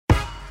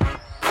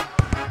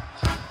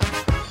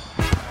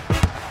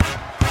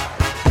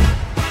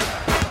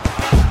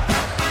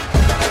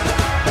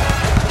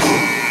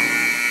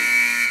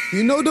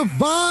You know the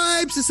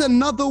vibes. It's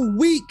another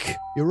week.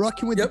 You're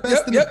rocking with the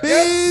best in the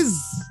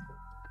biz.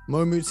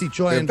 Mo Mootsie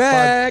joined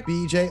by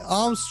BJ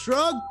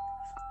Armstrong.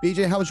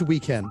 BJ, how was your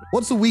weekend?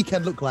 What's the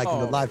weekend look like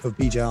in the life of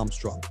BJ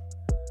Armstrong?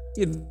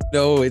 You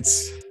know,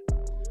 it's a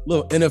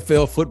little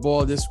NFL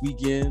football this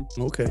weekend.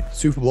 Okay.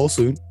 Super Bowl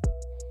soon.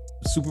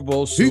 Super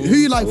Bowl soon. Who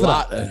you like for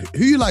that?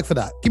 Who you like for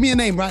that? Give me a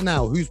name right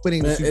now. Who's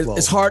winning the Super Bowl?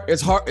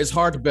 It's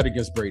hard to bet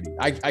against Brady.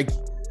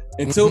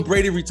 Until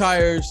Brady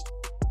retires,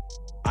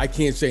 I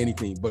can't say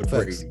anything but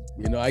Brady.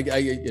 You know,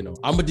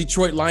 I'm a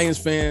Detroit Lions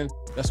fan.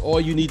 That's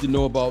all you need to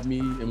know about me.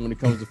 And when it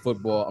comes to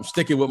football, I'm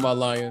sticking with my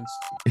Lions.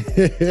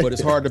 But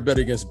it's hard to bet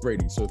against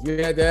Brady. So if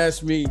you had to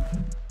ask me,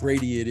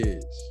 Brady it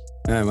is.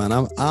 Yeah,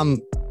 man,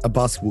 I'm a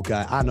basketball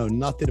guy. I know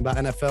nothing about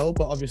NFL,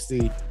 but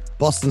obviously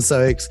Boston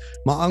Celtics.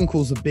 My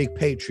uncle's a big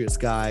Patriots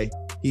guy.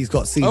 He's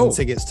got season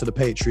tickets to the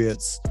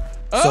Patriots.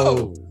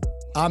 So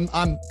I'm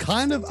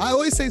kind of, I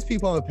always say to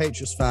people I'm a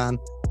Patriots fan.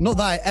 Not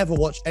that I ever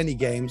watch any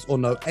games or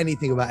know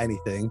anything about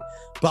anything,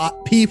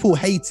 but people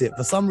hate it.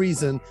 For some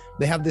reason,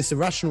 they have this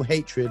irrational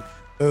hatred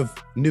of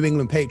New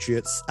England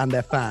Patriots and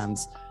their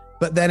fans.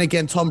 But then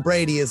again, Tom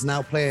Brady is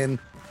now playing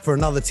for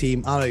another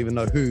team. I don't even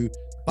know who,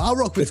 but I'll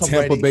rock with Tom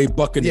Brady. Tampa Bay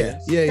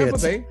Buccaneers. Yeah.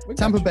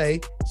 Tampa Bay.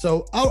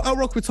 So I'll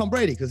rock with Tom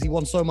Brady because he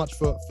won so much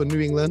for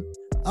New England.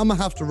 I'm going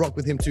to have to rock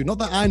with him too. Not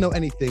that I know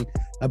anything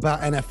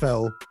about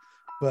NFL,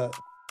 but...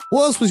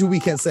 What else was your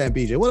weekend saying,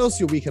 BJ? What else did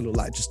your weekend look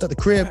like? Just at the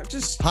crib,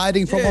 just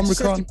hiding from Omicron?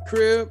 Just at the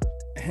crib,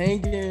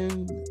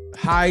 hanging,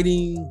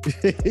 hiding,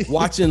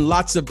 watching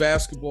lots of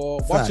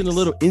basketball, watching a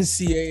little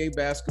NCAA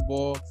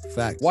basketball,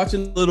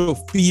 watching a little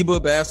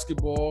FIBA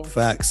basketball.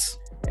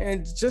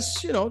 And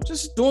just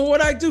doing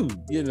what I do,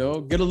 get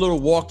a little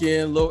walk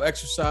in, a little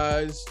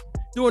exercise,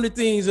 doing the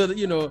things of,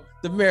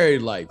 the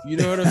married life. You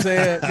know what I'm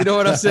saying? You know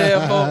what I'm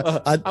saying,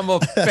 Mo? I'm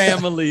a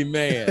family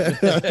man.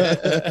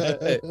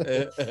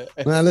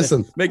 Man,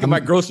 listen. Making my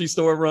grocery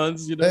store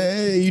runs,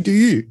 Hey, you do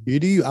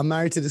you. I'm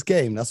married to this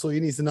game. That's all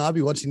you need to know. I'll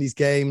be watching these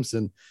games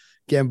and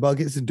getting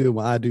buckets and doing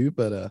what I do.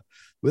 But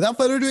without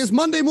further ado, it's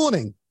Monday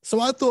morning.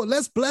 So I thought,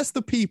 let's bless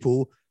the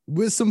people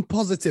with some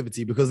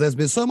positivity because there's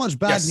been so much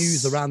bad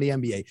news around the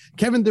NBA.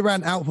 Kevin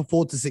Durant out for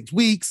 4 to 6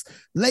 weeks.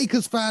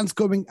 Lakers fans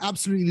going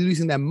absolutely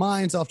losing their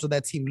minds after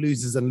their team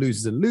loses and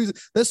loses and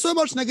loses. There's so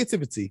much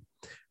negativity.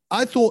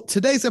 I thought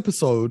today's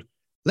episode,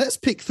 let's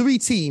pick 3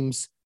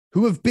 teams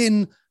who have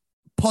been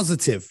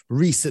positive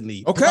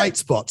recently, bright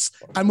spots.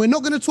 And we're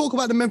not going to talk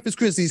about the Memphis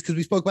Grizzlies because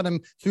we spoke about them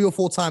 3 or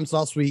 4 times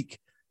last week.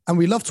 And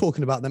we love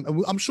talking about them.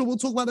 And I'm sure we'll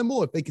talk about them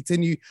more if they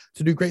continue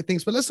to do great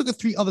things. But let's look at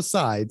 3 other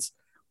sides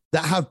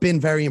that have been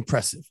very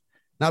impressive.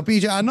 Now,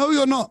 BJ, I know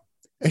you're not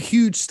a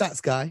huge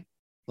stats guy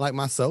like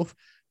myself,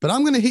 but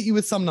I'm going to hit you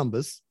with some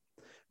numbers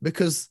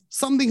because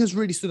something has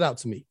really stood out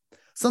to me.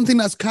 Something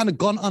that's kind of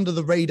gone under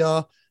the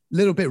radar, a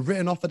little bit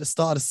written off at the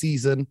start of the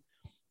season.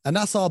 And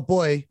that's our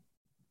boy,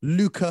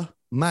 Luka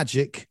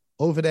Magic,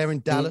 over there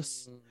in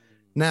Dallas.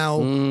 Now,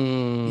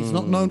 he's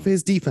not known for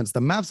his defense. The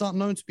Mavs aren't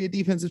known to be a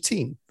defensive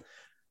team.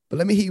 But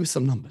let me hit you with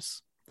some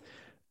numbers.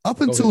 Up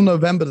until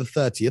November the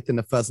 30th, in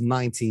the first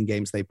 19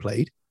 games they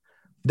played,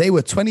 they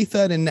were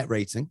 23rd in net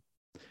rating.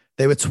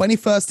 They were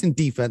 21st in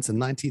defense and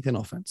 19th in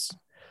offense.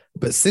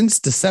 But since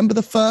December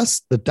the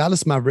 1st, the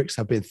Dallas Mavericks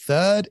have been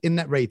 3rd in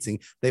net rating.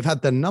 They've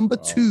had the number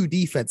 2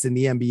 defense in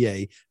the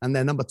NBA and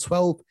they're number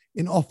 12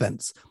 in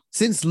offense.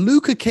 Since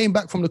Luka came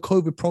back from the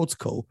COVID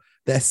protocol,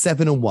 they're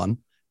 7-1.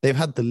 They've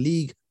had the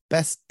league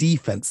best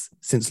defense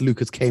since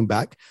Luka's came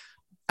back.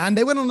 And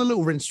they went on a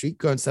little win streak,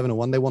 going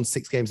 7-1. They won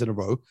 6 games in a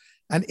row.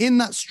 And in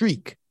that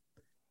streak,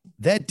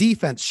 their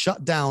defense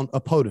shut down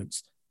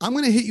opponents. I'm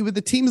going to hit you with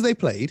the teams they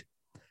played,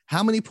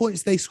 how many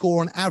points they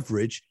score on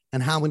average,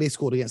 and how many they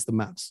scored against the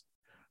Mavs.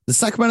 The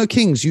Sacramento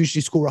Kings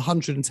usually score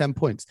 110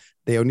 points.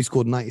 They only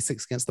scored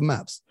 96 against the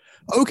Mavs.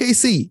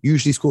 OKC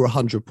usually score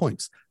 100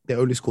 points. They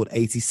only scored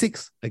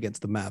 86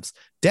 against the Mavs.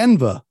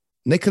 Denver,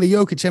 Nikola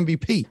Jokic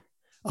MVP,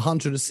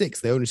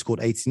 106. They only scored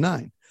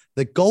 89.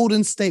 The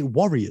Golden State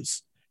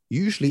Warriors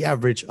usually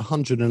average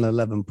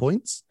 111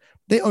 points.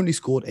 They only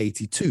scored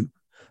 82.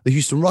 The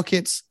Houston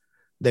Rockets,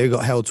 they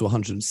got held to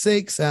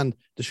 106, and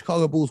the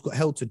Chicago Bulls got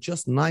held to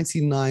just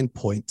 99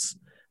 points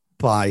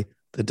by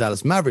the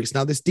Dallas Mavericks.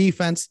 Now, this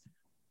defense,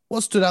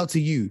 what stood out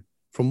to you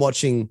from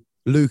watching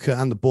Luka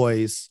and the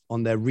boys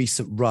on their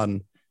recent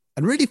run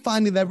and really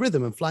finding their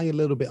rhythm and flying a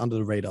little bit under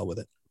the radar with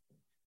it?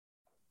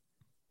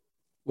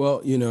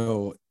 Well,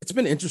 it's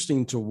been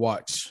interesting to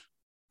watch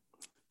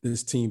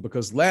this team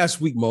because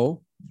last week,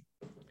 Mo,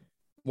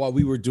 while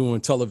we were doing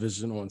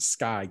television on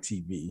Sky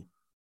TV,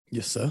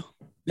 yes, sir,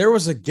 there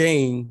was a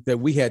game that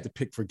we had to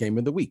pick for game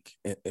of the week.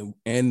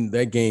 And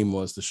that game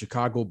was the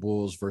Chicago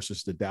Bulls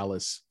versus the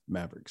Dallas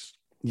Mavericks.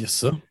 Yes,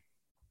 sir.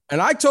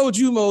 And I told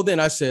you, Mo, then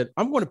I said,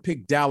 I'm going to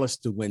pick Dallas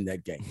to win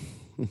that game.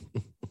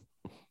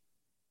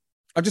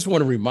 I just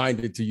want to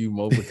remind it to you,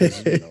 Mo,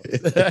 because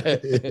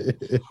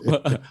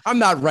I'm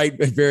not right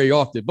very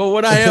often. But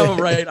when I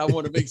am right, I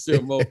want to make sure,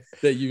 Mo,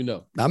 that you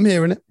know. I'm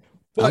hearing it.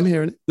 But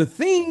the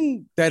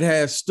thing that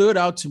has stood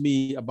out to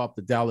me about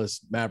the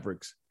Dallas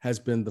Mavericks has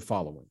been the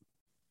following.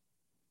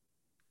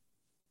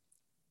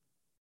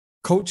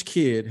 Coach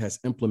Kidd has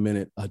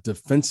implemented a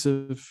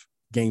defensive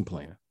game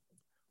plan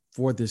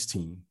for this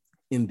team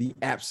in the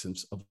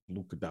absence of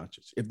Luka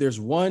Doncic. If there's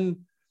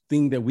one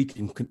thing that we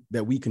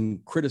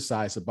can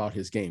criticize about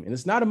his game, and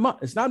it's not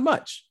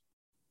much,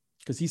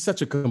 because he's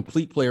such a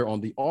complete player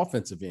on the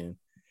offensive end,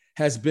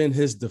 has been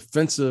his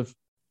defensive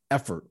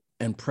effort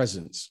and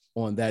presence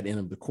on that end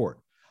of the court.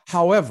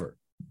 However,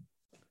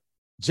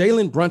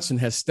 Jalen Brunson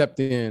has stepped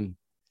in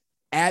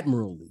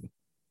admirably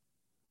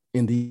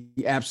in the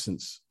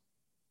absence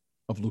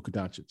of Luka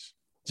Doncic.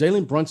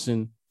 Jalen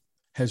Brunson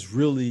has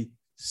really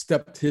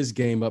stepped his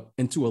game up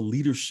into a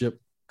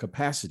leadership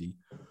capacity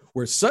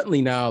where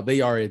suddenly now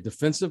they are a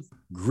defensive,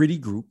 gritty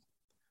group.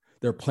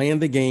 They're playing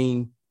the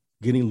game,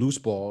 getting loose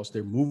balls.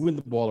 They're moving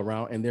the ball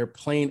around, and they're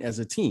playing as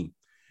a team.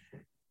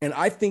 And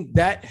I think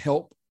that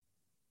helped.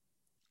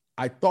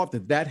 I thought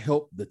that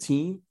helped the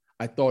team.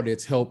 I thought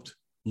it's helped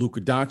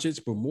Luka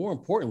Doncic, but more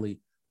importantly,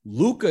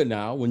 Luka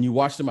now, when you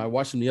watched him, I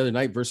watched him the other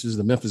night versus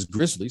the Memphis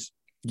Grizzlies.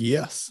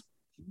 Yes.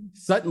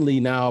 Suddenly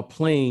now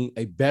playing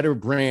a better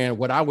brand,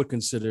 what I would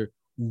consider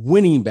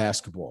winning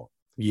basketball.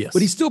 Yes.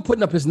 But he's still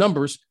putting up his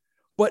numbers,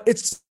 but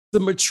it's the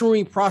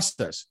maturing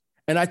process.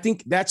 And I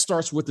think that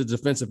starts with the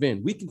defensive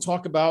end. We can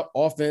talk about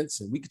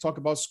offense, and we can talk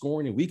about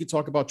scoring, and we can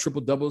talk about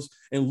triple doubles.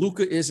 And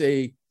Luka is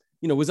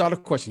without a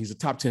question, he's a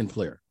top 10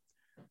 player.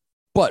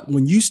 But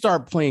when you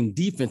start playing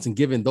defense and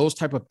giving those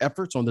type of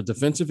efforts on the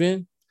defensive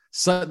end,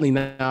 suddenly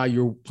now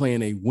you're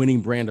playing a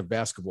winning brand of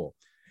basketball.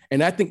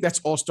 And I think that's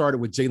all started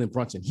with Jalen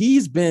Brunson.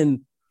 He's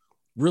been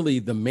really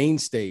the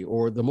mainstay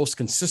or the most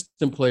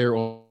consistent player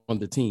on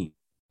the team.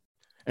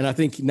 And I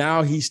think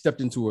now he stepped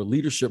into a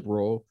leadership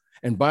role.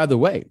 And by the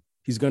way,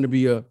 he's going to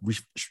be a free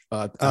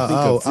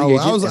agent.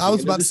 I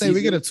was about to say,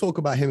 we're going to talk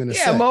about him in a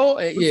second.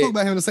 We'll talk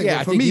about him in a second.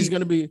 Yeah, I think he's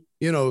going to be,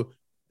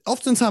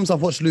 oftentimes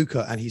I've watched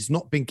Luka and he's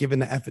not been given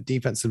the effort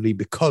defensively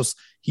because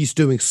he's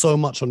doing so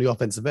much on the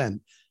offensive end.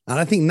 And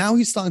I think now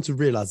he's starting to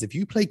realize if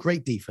you play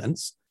great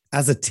defense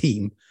as a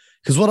team,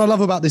 because what I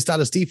love about this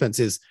Dallas defense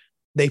is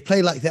they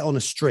play like they're on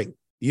a string.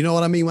 You know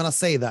what I mean? When I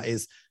say that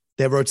is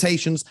their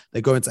rotations,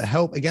 they're going to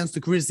help against the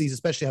Grizzlies,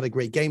 especially had a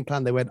great game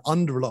plan. They went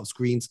under a lot of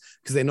screens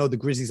because they know the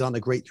Grizzlies aren't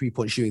a great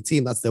three-point shooting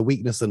team. That's their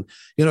weakness. And,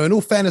 in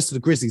all fairness to the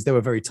Grizzlies, they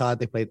were very tired.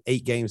 They played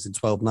 8 games in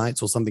 12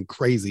 nights or something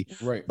crazy.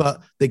 Right.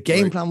 But the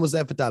game plan was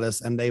there for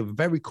Dallas and they were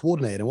very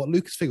coordinated. And what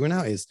Luka's figuring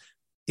out is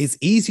it's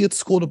easier to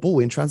score the ball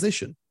in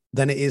transition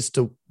than it is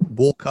to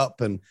walk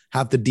up and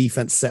have the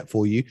defense set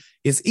for you.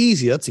 It's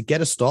easier to get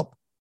a stop,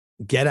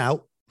 get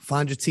out,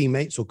 find your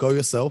teammates or go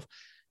yourself.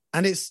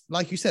 And it's,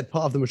 like you said,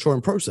 part of the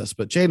maturing process.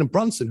 But Jalen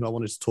Brunson, who I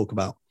wanted to talk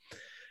about,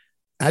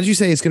 as you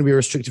say, he's going to be a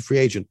restricted free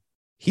agent.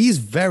 He's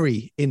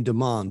very in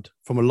demand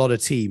from a lot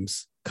of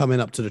teams coming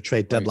up to the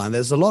trade deadline. Right.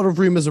 There's a lot of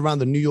rumors around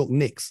the New York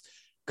Knicks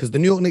because the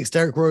New York Knicks,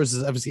 Derrick Rose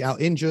is obviously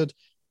out injured.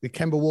 The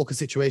Kemba Walker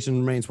situation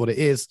remains what it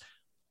is.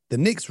 The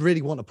Knicks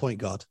really want a point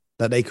guard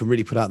that they can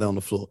really put out there on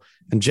the floor.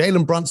 And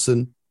Jalen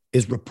Brunson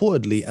is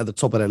reportedly at the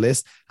top of their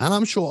list. And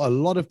I'm sure a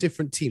lot of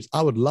different teams,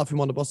 I would love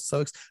him on the Boston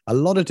Celtics. A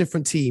lot of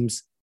different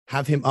teams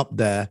have him up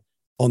there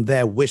on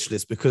their wish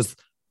list because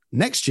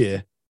next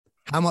year,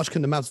 how much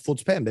can the Mavs afford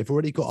to pay him? They've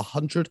already got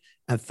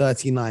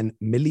 $139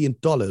 million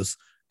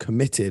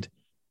committed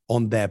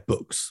on their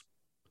books.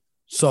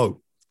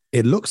 So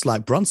it looks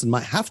like Brunson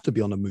might have to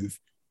be on a move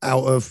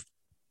out of,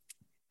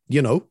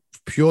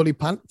 purely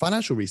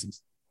financial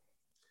reasons.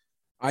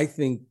 I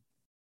think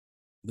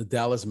the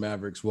Dallas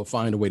Mavericks will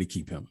find a way to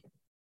keep him.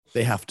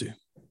 They have to.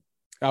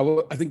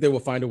 I think they will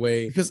find a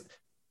way because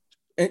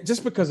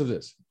of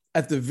this.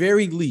 At the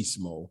very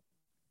least, Mo,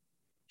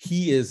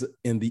 he is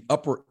in the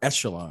upper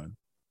echelon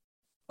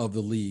of the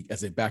league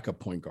as a backup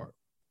point guard.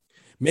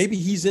 Maybe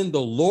he's in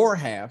the lower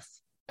half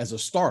as a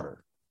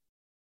starter,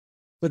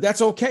 but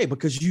that's okay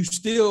because you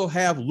still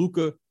have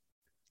Luka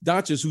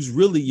Doncic, who's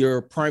really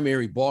your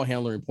primary ball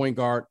handler and point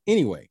guard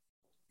anyway.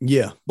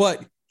 Yeah.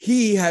 But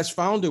he has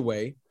found a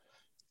way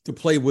to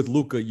play with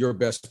Luka, your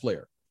best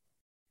player.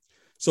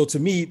 So to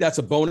me, that's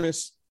a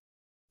bonus.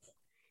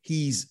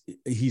 He's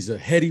a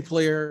heady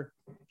player.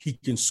 He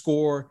can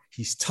score.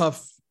 He's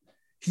tough.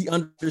 He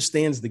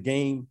understands the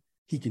game.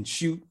 He can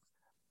shoot.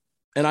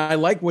 And I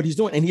like what he's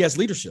doing. And he has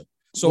leadership.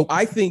 So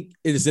I think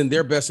it is in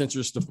their best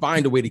interest to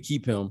find a way to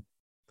keep him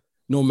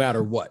no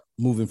matter what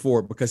moving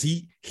forward because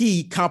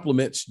he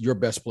complements your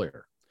best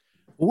player.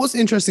 What's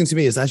interesting to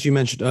me is, as you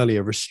mentioned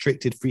earlier,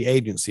 restricted free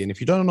agency. And if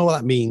you don't know what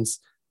that means,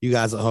 you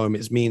guys at home,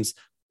 it means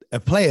a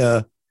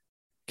player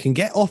can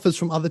get offers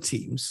from other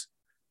teams,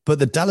 but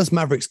the Dallas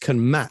Mavericks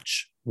can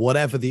match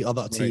whatever the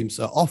other teams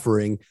are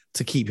offering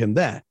to keep him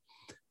there.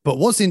 But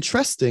what's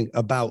interesting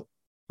about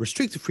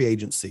restricted free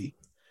agency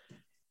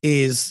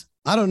is,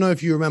 I don't know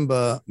if you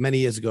remember many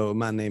years ago, a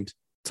man named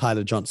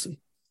Tyler Johnson,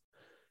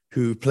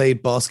 who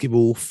played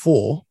basketball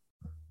for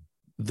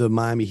the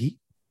Miami Heat.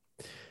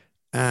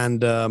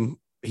 And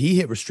he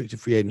hit restricted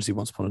free agency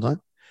once upon a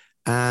time.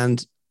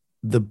 And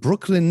the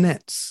Brooklyn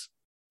Nets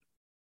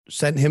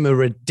sent him a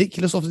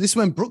ridiculous offer. This is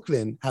when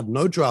Brooklyn had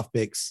no draft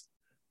picks,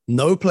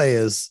 no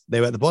players.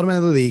 They were at the bottom end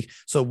of the league.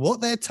 So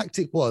what their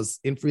tactic was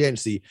in free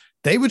agency,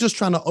 They were just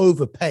trying to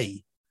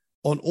overpay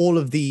on all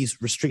of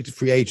these restricted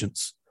free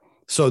agents.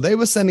 So they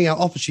were sending out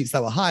offer sheets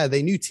that were higher.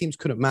 They knew teams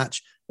couldn't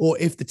match, or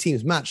if the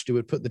teams matched, it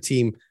would put the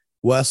team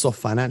worse off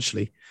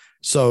financially.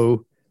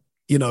 So,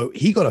 he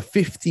got a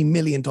 $50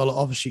 million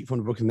offer sheet from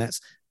the Brooklyn Nets,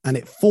 and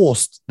it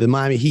forced the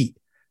Miami Heat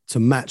to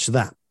match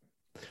that.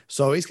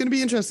 So it's going to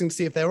be interesting to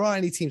see if there are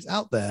any teams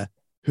out there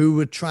who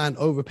would try and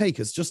overpay,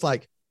 because just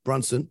like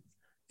Brunson,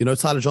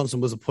 Tyler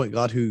Johnson was a point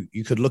guard who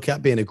you could look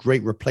at being a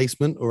great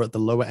replacement or at the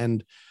lower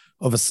end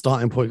of a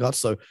starting point guard.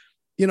 So,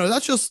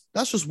 that's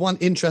just one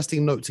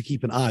interesting note to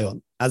keep an eye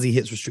on as he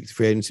hits restricted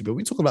free agency. But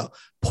we talk about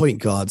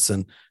point guards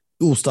and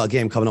All-Star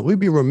game coming up. We'd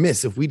be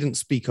remiss if we didn't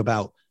speak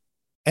about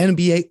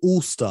NBA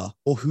All-Star,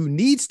 or who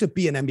needs to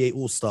be an NBA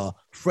All-Star,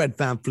 Fred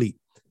VanVleet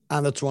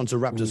and the Toronto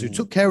Raptors, who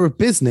took care of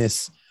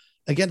business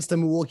against the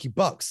Milwaukee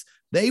Bucks.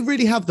 They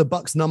really have the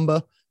Bucks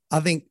number. I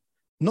think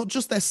not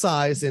just their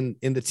size in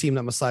the team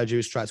that Masai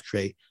Ujiri tries to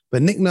create,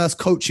 but Nick Nurse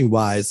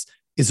coaching-wise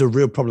is a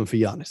real problem for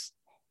Giannis.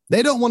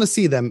 They don't want to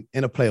see them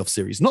in a playoff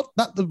series. Not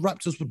that the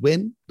Raptors would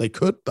win. They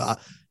could, but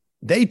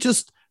they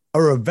just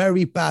are a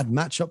very bad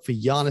matchup for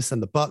Giannis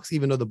and the Bucks,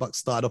 even though the Bucks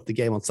started off the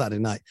game on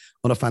Saturday night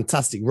on a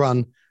fantastic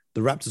run.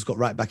 The Raptors got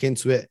right back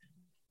into it.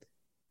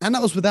 And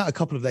that was without a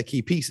couple of their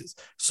key pieces.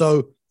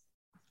 So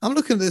I'm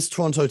looking at this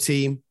Toronto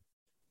team.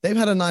 They've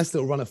had a nice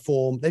little run of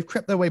form. They've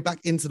crept their way back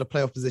into the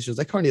playoff positions.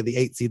 They're currently at the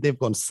 8th seed. They've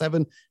gone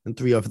 7-3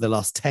 over the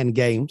last 10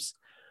 games.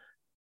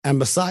 And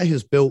Masai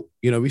has built,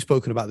 we've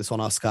spoken about this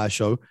on our Sky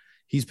show.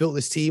 He's built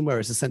this team where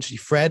it's essentially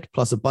Fred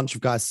plus a bunch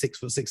of guys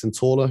 6'6" and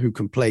taller who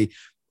can play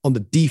on the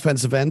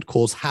defensive end,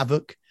 cause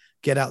havoc,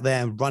 get out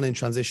there and run in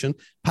transition.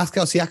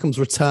 Pascal Siakam's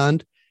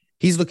returned.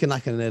 He's looking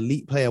like an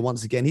elite player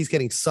once again. He's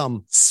getting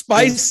some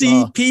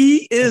Spicy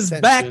P is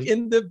attention. Back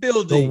in the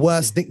building. The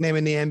worst nickname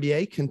in the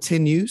NBA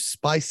continues.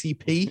 Spicy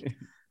P.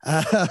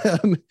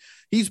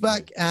 He's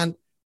back, and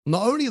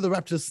not only are the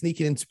Raptors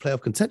sneaking into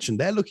playoff contention,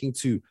 they're looking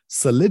to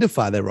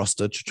solidify their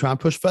roster to try and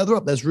push further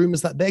up. There's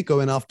rumors that they're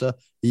going after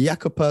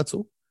Jakob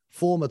Poeltl,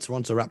 former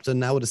Toronto Raptor,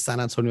 now with the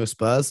San Antonio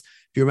Spurs.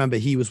 If you remember,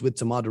 he was with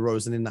DeMar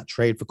DeRozan in that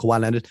trade for Kawhi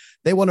Leonard.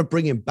 They want to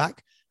bring him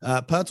back.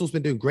 Poeltl's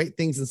been doing great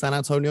things in San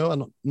Antonio,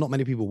 and not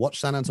many people watch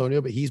San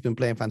Antonio, but he's been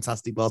playing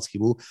fantastic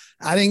basketball.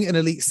 Adding an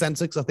elite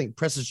center, because I think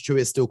Precious Achiuwa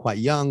is still quite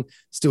young,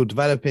 still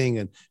developing,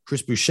 and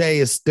Chris Boucher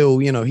is still,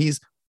 he's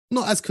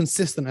not as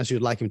consistent as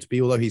you'd like him to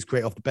be, although he's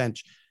great off the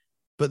bench.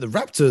 But the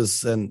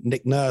Raptors and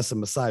Nick Nurse and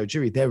Masai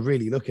Ujiri, they're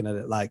really looking at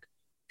it like,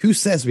 who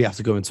says we have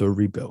to go into a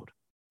rebuild?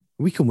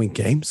 We can win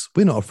games.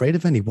 We're not afraid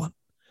of anyone.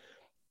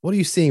 What are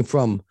you seeing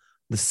from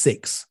the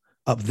 6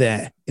 up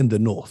there in the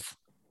North?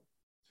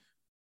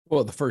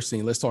 Well, the first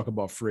thing, let's talk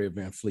about Fred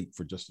VanVleet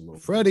for just a little.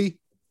 Freddie.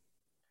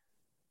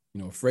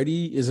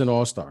 Freddie is an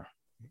all-star,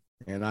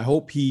 and I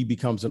hope he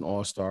becomes an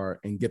all-star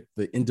and get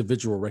the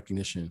individual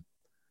recognition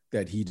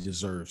that he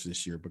deserves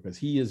this year, because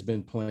he has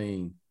been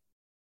playing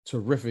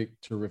terrific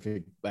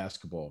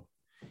basketball.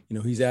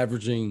 He's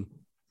averaging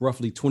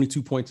roughly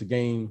 22 points a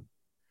game,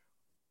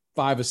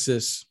 5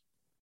 assists,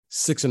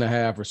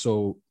 6.5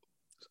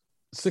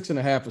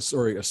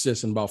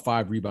 assists, and about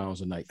 5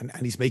 rebounds a night. And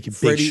he's making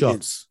big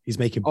shots. He's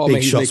making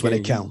big shots when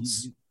it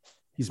counts.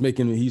 He's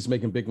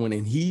making big one.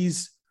 And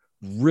he's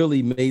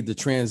really made the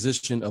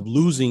transition of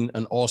losing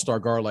an all-star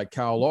guard like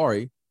Kyle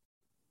Lowry,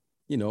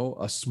 a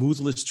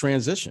smoothless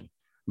transition.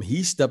 I mean,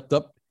 he stepped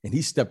up, and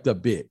he stepped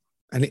up big.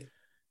 And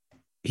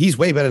he's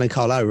way better than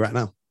Kyle Lowry right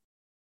now.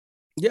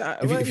 Yeah,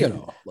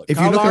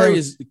 Kyle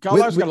Lowry's got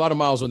a lot of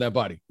miles on that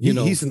body.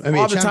 All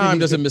the time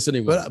doesn't miss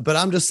anyone. But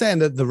I'm just saying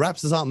that the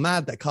Raptors aren't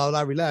mad that Kyle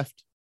Lowry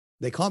left.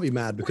 They can't be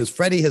mad because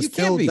Freddie has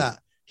filled that.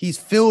 He's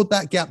filled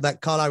that gap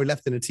that Kyle Lowry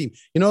left in the team.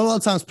 A lot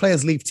of times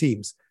players leave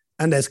teams,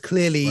 and there's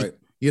clearly,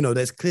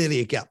 there's clearly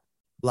a gap.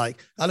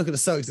 Like I look at the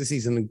Celtics this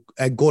season,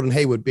 and Gordon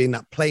Hayward being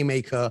that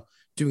playmaker,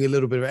 doing a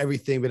little bit of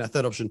everything, being that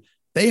third option.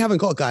 They haven't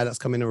got a guy that's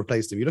come in and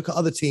replaced him. You look at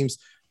other teams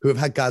who have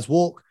had guys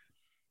walk,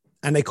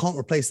 and they can't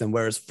replace them.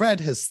 Whereas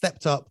Fred has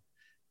stepped up.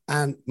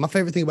 And my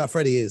favorite thing about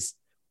Freddie is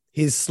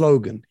his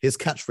slogan, his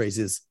catchphrase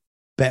is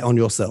bet on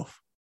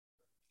yourself.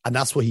 And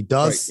that's what he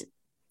does. Right.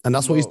 And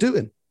that's what he's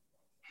doing.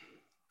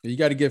 You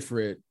got to give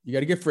Fred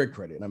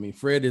credit. I mean,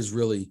 Fred is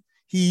really,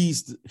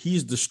 he's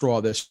the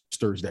straw that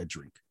stirs that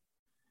drink.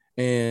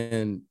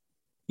 And,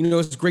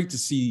 it's great to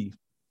see.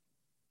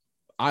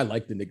 I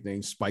like the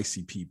nickname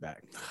Spicy P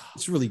back.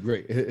 It's really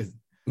great.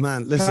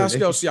 Man, listen.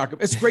 Pascal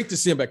Siakam, it's great to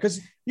see him back because,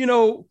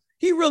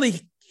 he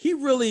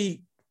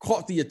really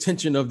caught the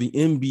attention of the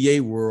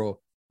NBA world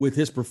with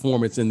his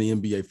performance in the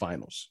NBA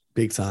Finals.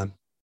 Big time.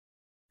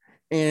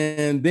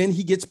 And then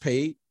he gets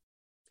paid,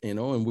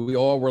 and we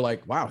all were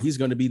like, wow, he's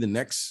going to be the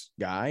next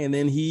guy. And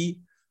then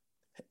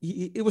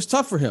it was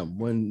tough for him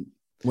when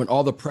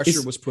all the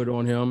pressure was put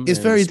on him. It's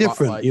very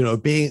different,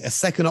 being a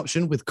second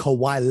option with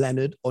Kawhi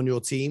Leonard on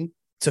your team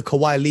to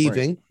Kawhi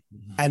leaving.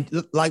 Right.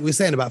 And like we're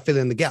saying about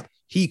filling the gap,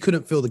 he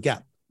couldn't fill the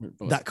gap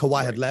that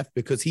Kawhi had left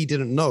because he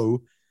didn't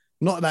know.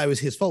 Not that it was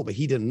his fault, but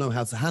he didn't know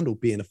how to handle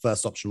being a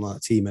first option on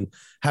that team and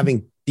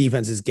having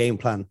defense's game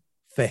plan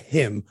for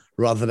him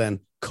rather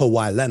than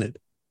Kawhi Leonard.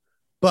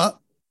 But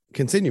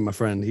Continue, my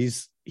friend.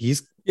 He's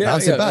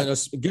back.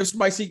 Give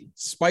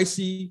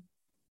Spicy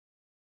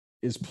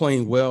is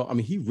playing well. I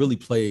mean, he really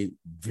played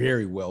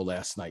very well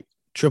last night.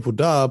 Triple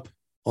dub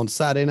on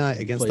Saturday night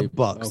against the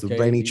Bucks, the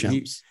reigning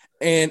champs.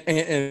 And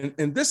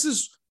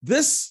this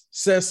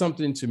says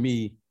something to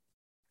me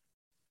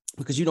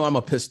because I'm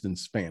a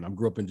Pistons fan. I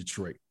grew up in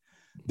Detroit.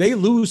 They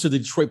lose to the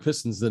Detroit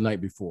Pistons the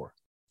night before.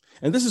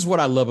 And this is what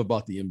I love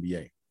about the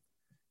NBA.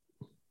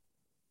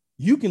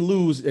 You can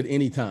lose at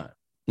any time.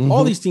 Mm-hmm.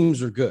 All these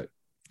teams are good.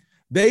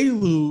 They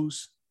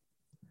lose,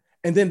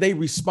 and then they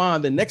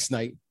respond the next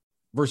night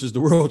versus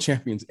the world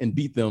champions and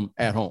beat them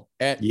at home.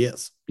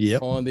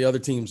 On the other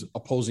team's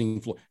opposing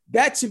floor.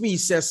 That to me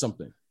says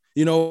something.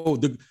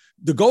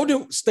 The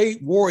Golden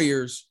State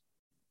Warriors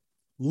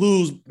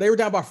lose. They were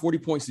down by 40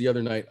 points the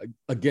other night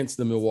against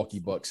the Milwaukee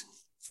Bucks.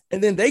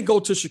 And then they go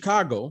to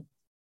Chicago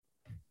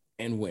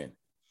and win.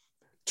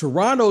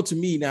 Toronto, to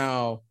me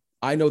now,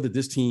 I know that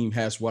this team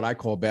has what I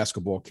call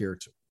basketball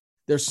character.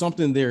 There's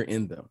something there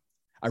in them.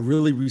 I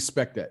really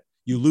respect that.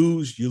 You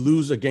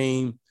lose a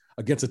game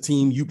against a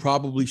team you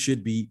probably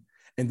should beat,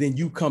 and then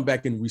you come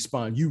back and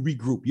respond. You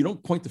regroup. You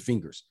don't point the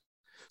fingers.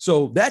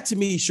 So that to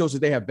me shows that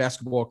they have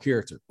basketball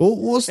character.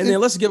 Then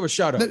let's give a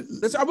shout out.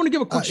 I want to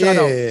give a quick shout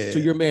out to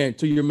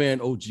your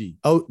man, OG.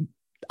 Oh,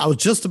 I was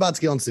just about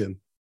to get onto him.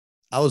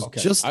 I want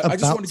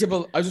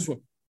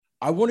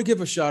to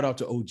give a shout out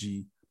to OG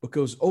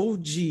because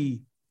OG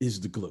is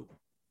the glue.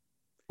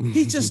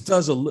 He just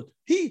does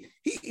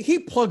he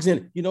plugs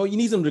in. You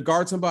need him to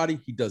guard somebody,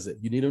 he does it.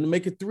 You need him to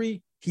make a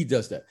three, he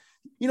does that.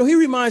 He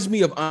reminds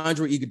me of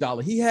Andre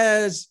Iguodala.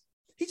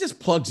 He just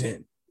plugs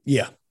in.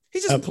 Yeah. He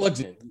just plugs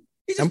in.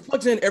 He just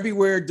plugs in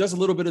everywhere, does a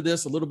little bit of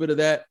this, a little bit of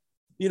that.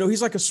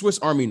 He's like a Swiss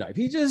Army knife.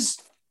 He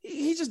just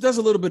does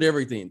a little bit of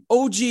everything.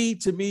 OG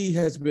to me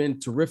has been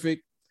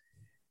terrific.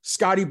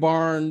 Scotty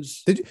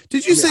Barnes.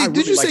 Did you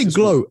say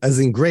glow as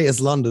in greatest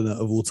Londoner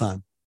of all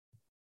time?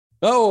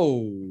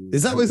 Oh,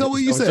 is that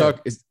what you said?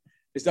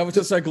 Is that what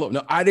you said? Glue?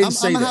 No, I didn't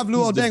say that. I'm gonna have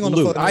Luol Deng on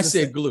the phone. I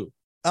said glue.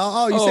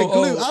 You said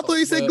glue. I thought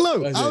you said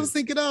glue. I was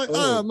thinking,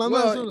 my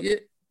man.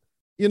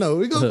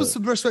 We got to put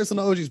some respect on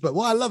the OGs. But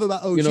what I love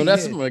about OG,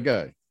 that's my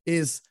guy,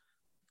 is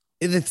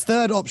in the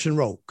third option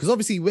role. Because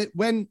obviously,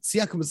 when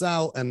Siakam was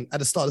out and at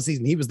the start of the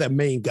season, he was their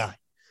main guy,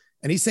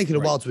 and he's taken a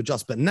while to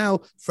adjust. But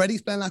now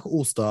Freddie's playing like an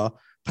all-star.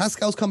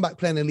 Pascal's come back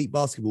playing elite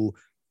basketball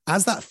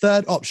as that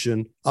third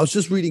option. I was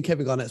just reading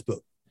Kevin Garnett's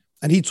book,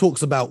 and he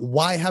talks about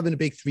why having a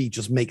big three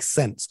just makes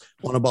sense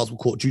on a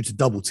basketball court due to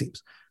double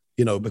teams.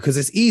 Because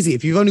it's easy.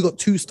 If you've only got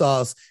two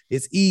stars,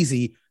 it's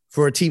easy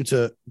for a team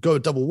to go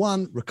double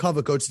one,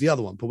 recover, go to the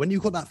other one. But when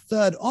you've got that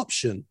third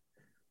option,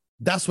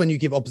 that's when you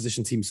give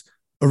opposition teams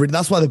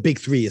that's why the big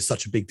three is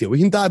such a big deal. We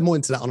can dive more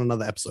into that on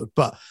another episode.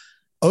 But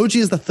OG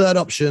is the third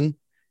option,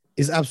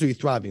 is absolutely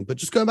thriving. But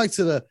just going back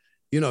to the,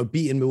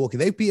 beating Milwaukee.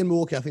 They've beaten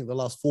Milwaukee, I think, the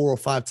last 4 or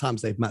 5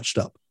 times they've matched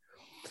up.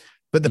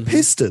 But the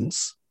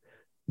Pistons,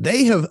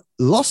 they have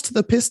lost to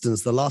the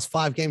Pistons the last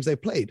 5 games they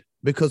played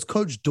because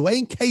Coach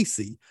Dwayne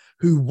Casey,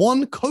 who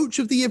won Coach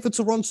of the Year for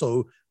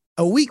Toronto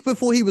a week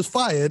before he was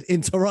fired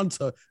in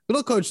Toronto, but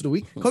not Coach of the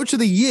Week, Coach of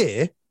the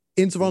Year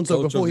in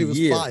Toronto before he was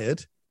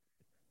fired,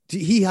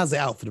 he has it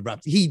out for the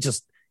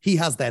Raptors. He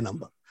has their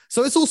number.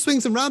 So it's all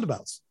swings and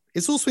roundabouts.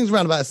 It's all swings and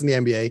roundabouts in the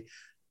NBA.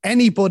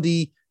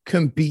 Anybody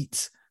can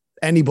beat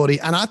anybody.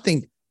 And I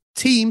think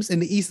teams in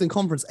the Eastern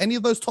Conference, any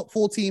of those top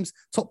 4 teams,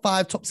 top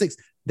 5, top 6,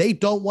 they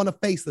don't want to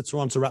face the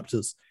Toronto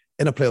Raptors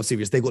in a playoff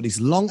series. They've got these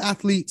long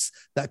athletes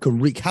that can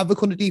wreak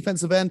havoc on the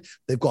defensive end.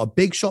 They've got a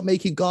big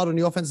shot-making guard on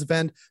the offensive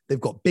end. They've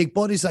got big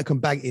bodies that can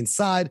bang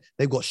inside.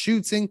 They've got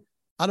shooting.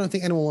 I don't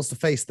think anyone wants to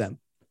face them.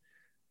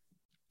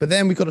 But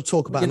then we've got to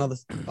talk about another.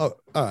 Oh,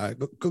 all right.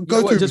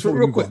 Go through just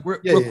real quick.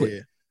 Real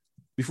quick.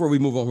 Before we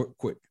move on real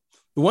quick.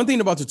 The one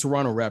thing about the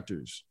Toronto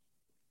Raptors,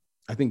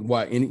 I think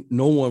why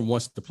no one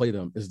wants to play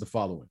them is the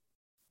following.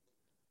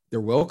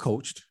 They're well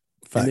coached.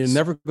 Facts. And they're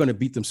never going to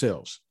beat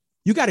themselves.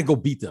 You got to go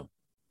beat them.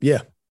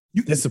 Yeah.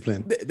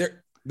 Discipline.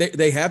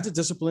 They have the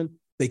discipline.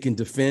 They can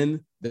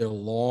defend. They're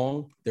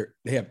long. They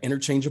have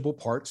interchangeable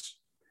parts.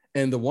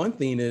 And the one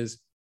thing is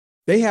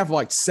they have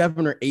like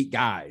 7 or 8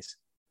 guys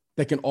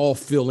that can all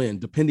fill in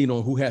depending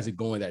on who has it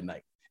going that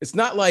night. It's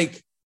not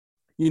like,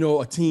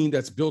 a team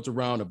that's built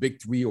around a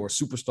big three or a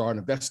superstar. And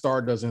if that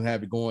star doesn't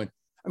have it going,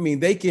 I mean,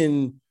 they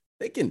can,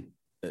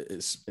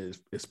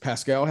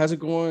 Pascal has it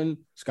going.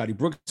 Scotty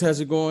Brooks has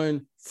it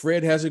going.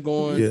 Fred has it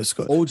going. Yeah,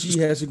 OG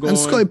has it going. And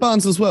Scotty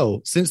Barnes as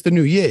well. Since the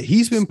new year,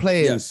 he's been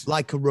playing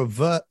like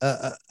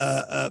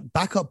a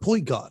backup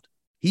point guard.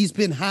 He's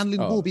been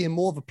handling the ball, being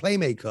more of a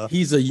playmaker.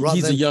 He's a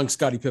young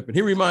Scottie Pippen.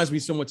 He reminds me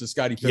so much of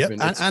Scottie Pippen.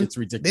 Yep. It's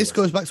ridiculous. This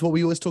goes back to what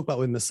we always talk about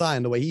with Masai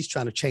and the way he's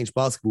trying to change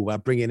basketball by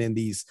bringing in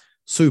these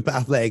super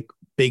athletic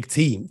big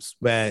teams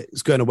where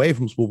it's going away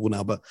from small ball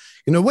now. But,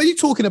 when you're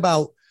talking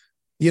about,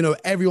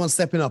 everyone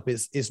stepping up,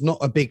 it's not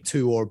a big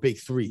 2 or a big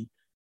 3.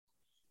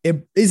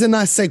 It is a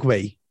nice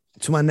segue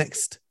to my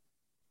next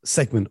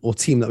segment or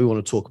team that we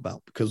want to talk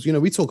about because,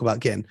 we talk about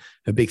getting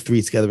a big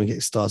 3 together and getting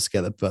stars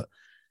together. But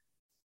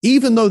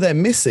even though they're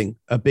missing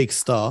a big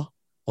star,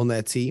 on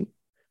their team,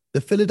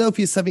 the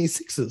Philadelphia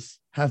 76ers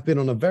have been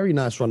on a very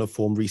nice run of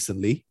form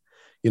recently.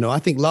 I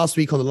think last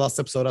week on the last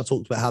episode, I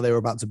talked about how they were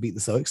about to beat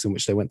the Celtics, in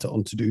which they went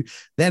on to do.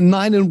 They're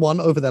 9-1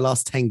 over their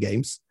last 10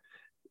 games.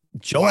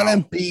 Joel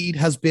Embiid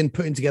has been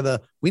putting together.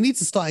 We need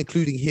to start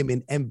including him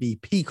in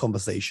MVP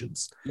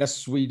conversations.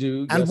 Yes, we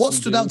do. And what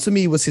stood out to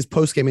me was his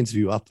post-game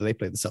interview after they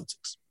played the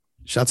Celtics.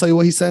 Shall I tell you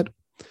what he said?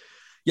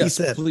 Yes,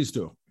 he said, please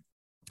do.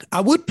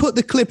 I would put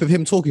the clip of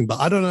him talking, but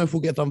I don't know if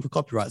we'll get done for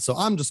copyright. So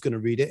I'm just going to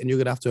read it, and you're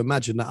going to have to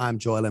imagine that I'm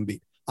Joel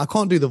Embiid. I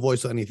can't do the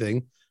voice or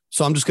anything,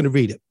 so I'm just going to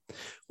read it.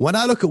 When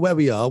I look at where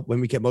we are,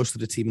 when we get most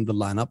of the team in the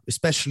lineup,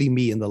 especially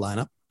me in the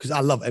lineup, because I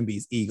love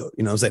Embiid's ego,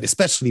 you know what I'm saying?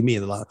 Especially me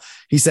in the lineup.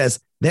 He says,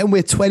 then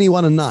we're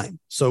 21-9.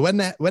 So when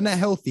they're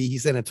healthy,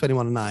 he's saying they're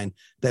 21-9.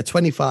 They're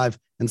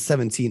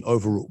 25-17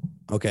 overall.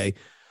 Okay.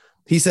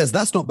 He says,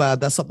 that's not bad.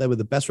 That's up there with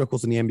the best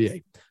records in the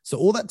NBA. So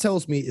all that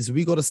tells me is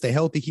we got to stay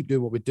healthy, keep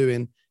doing what we're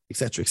doing, et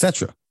cetera, et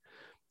cetera.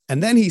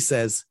 And then he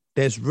says,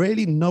 there's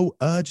really no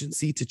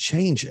urgency to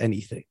change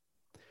anything.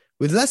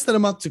 With less than a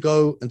month to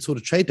go until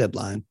the trade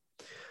deadline,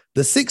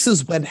 the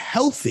Sixers, when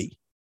healthy,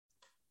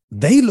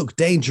 they look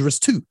dangerous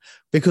too.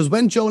 Because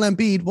when Joel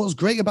Embiid, what's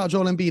great about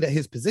Joel Embiid at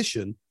his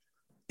position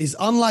is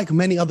unlike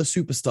many other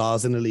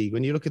superstars in the league.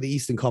 When you look at the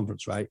Eastern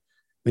Conference, right?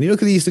 When you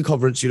look at the Eastern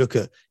Conference, you look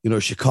at,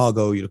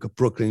 Chicago, you look at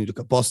Brooklyn, you look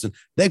at Boston.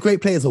 They're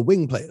great players are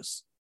wing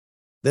players.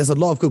 There's a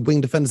lot of good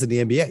wing defenders in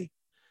the NBA.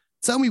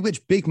 Tell me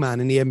which big man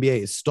in the NBA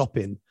is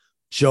stopping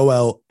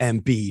Joel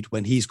Embiid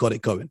when he's got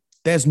it going.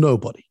 There's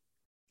nobody.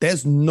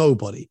 There's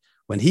nobody.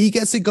 When he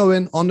gets it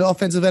going on the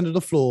offensive end of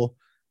the floor,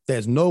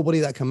 there's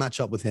nobody that can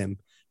match up with him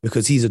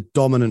because he's a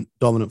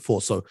dominant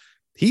force. So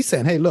he's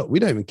saying, hey, look, we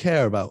don't even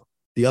care about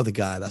the other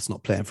guy that's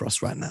not playing for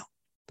us right now.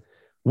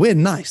 We're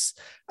nice.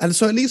 And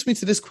so it leads me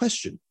to this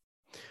question.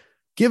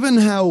 Given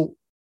how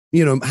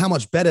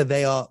much better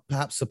they are,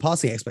 perhaps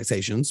surpassing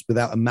expectations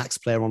without a max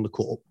player on the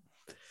court,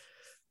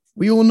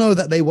 we all know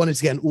that they wanted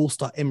to get an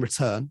all-star in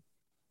return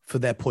for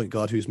their point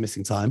guard who's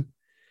missing time.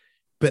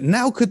 But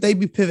now could they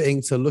be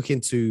pivoting to look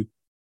into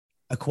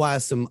acquire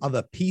some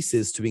other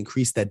pieces to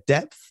increase their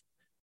depth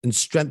and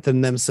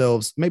strengthen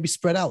themselves, maybe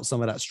spread out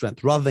some of that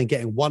strength rather than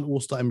getting one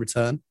all-star in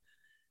return,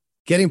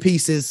 getting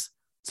pieces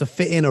to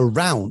fit in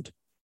around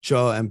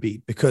Joel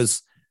Embiid,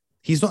 because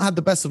he's not had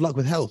the best of luck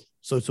with health.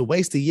 So to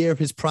waste a year of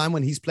his prime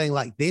when he's playing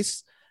like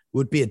this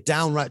would be a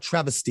downright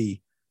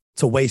travesty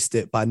to waste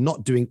it by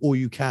not doing all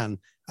you can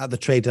at the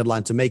trade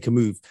deadline to make a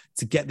move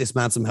to get this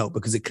man some help,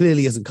 because it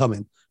clearly isn't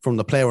coming from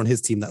the player on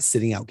his team that's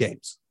sitting out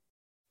games.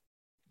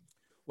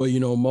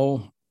 Well,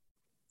 Mo,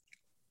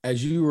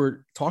 as you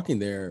were talking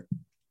there,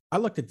 I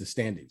looked at the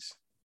standings.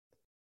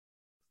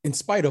 In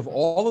spite of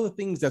all of the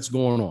things that's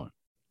going on,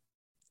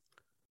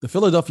 the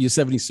Philadelphia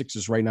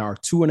 76ers right now are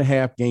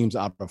 2.5 games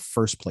out of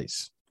first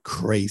place.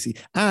 Crazy.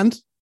 And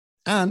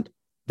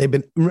they've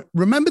been,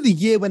 remember the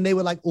year when they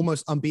were like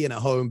almost unbeaten at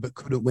home, but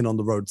couldn't win on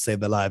the road to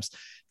save their lives?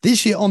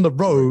 This year on the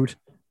road,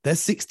 they're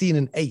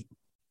 16-8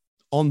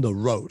 on the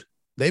road.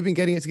 They've been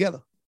getting it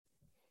together.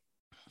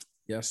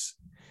 Yes.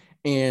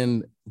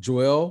 And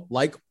Joel,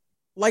 like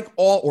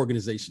all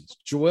organizations,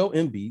 Joel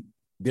Embiid,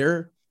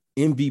 their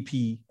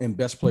MVP and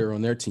best player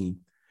on their team,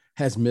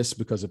 has missed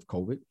because of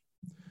COVID.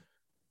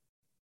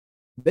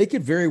 They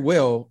could very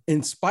well,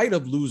 in spite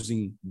of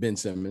losing Ben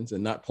Simmons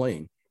and not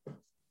playing,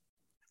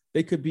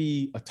 they could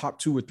be a top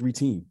 2 or 3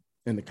 team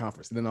in the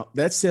conference. And then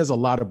that says a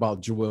lot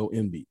about Joel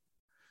Embiid.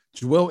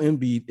 Joel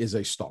Embiid is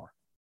a star.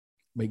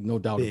 Make no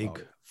doubt about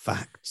it.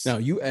 Facts. Now,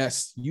 you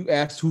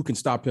asked who can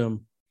stop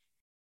him.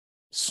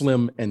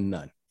 Slim and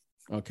none.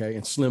 Okay.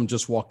 And Slim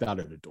just walked out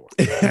of the door.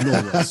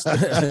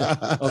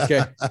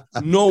 Okay.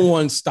 No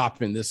one's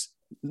stopping this.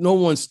 No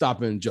one's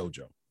stopping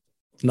JoJo.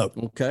 No.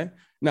 Okay.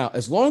 Now,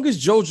 as long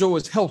as JoJo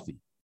is healthy,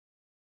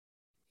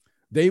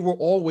 they will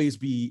always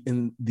be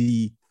in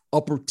the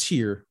upper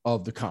tier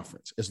of the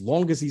conference, as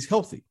long as he's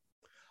healthy.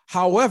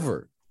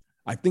 However,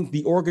 I think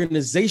the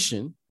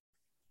organization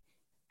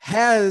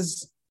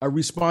has a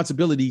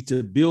responsibility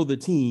to build the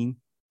team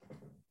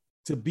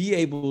to be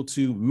able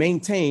to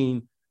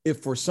maintain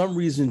if for some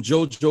reason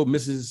JoJo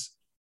misses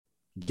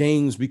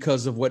games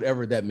because of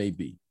whatever that may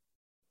be.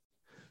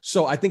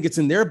 So I think it's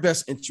in their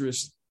best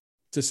interest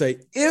to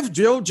say, if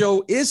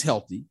JoJo is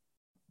healthy,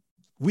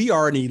 we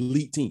are an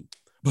elite team.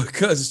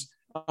 Because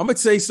I'm going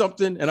to say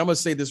something, and I'm going to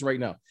say this right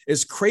now.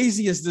 As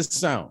crazy as this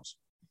sounds,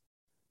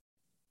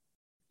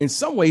 in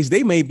some ways,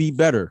 they may be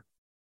better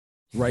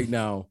right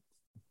now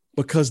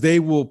because they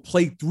will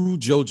play through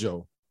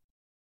JoJo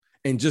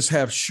and just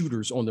have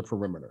shooters on the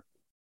perimeter.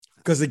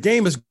 Because the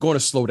game is going to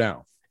slow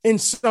down in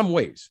some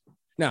ways.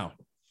 Now,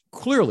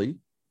 clearly,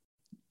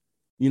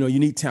 you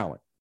need talent.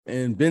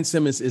 And Ben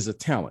Simmons is a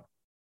talent.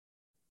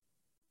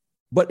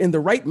 But in the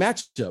right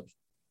matchup,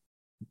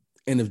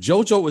 and if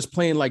JoJo is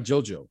playing like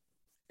JoJo,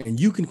 and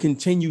you can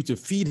continue to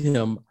feed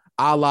him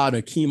a la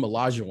Hakeem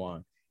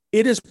Olajuwon,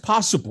 it is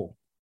possible,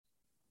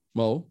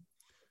 Mo,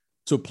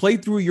 to play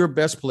through your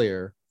best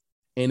player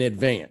and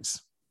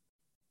advance.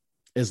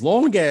 As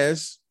long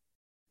as,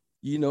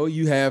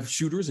 you have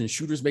shooters and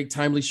shooters make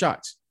timely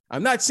shots.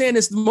 I'm not saying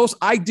it's the most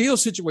ideal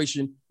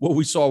situation, what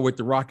we saw with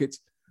the Rockets,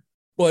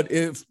 but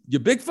if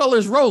your big fella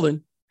is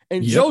rolling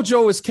and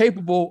JoJo is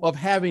capable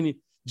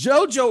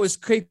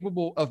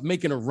of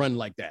making a run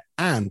like that.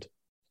 And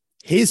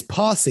his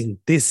passing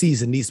this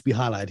season needs to be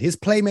highlighted. His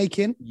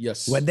playmaking,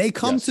 when they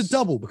come to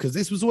double, because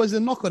this was always a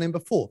knock on him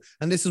before,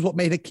 and this is what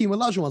made Hakeem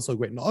Olajuwon so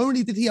great. Not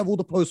only did he have all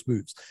the post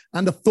moves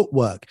and the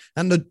footwork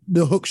and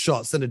the hook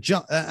shots and the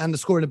jump and the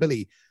scoring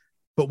ability,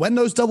 but when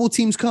those double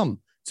teams come,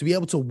 to be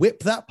able to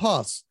whip that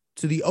pass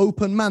to the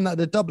open man that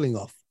they're doubling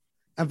off,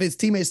 and for his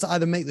teammates to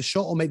either make the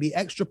shot or make the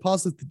extra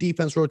pass as the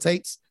defense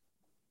rotates,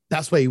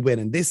 that's where you win.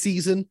 And this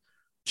season,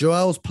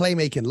 Joel's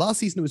playmaking, last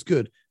season it was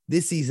good.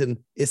 This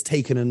season is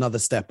taken another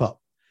step up.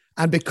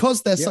 And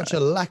because there's such a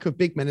lack of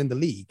big men in the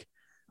league,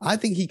 I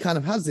think he kind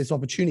of has this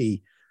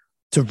opportunity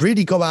to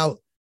really go out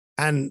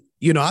and,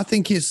 I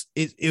think it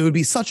would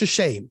be such a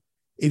shame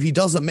if he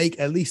doesn't make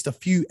at least a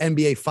few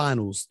NBA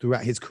finals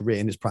throughout his career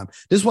in his prime.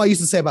 This is what I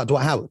used to say about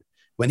Dwight Howard.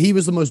 When he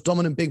was the most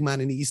dominant big man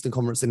in the Eastern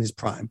Conference in his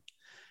prime,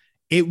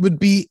 it would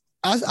be,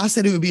 I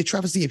said it would be a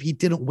travesty if he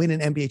didn't win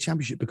an NBA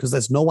championship because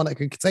there's no one that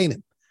could contain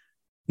him.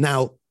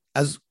 Now,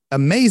 as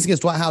amazing as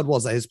Dwight Howard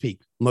was at his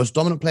peak, most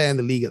dominant player in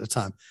the league at the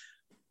time,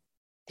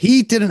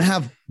 he didn't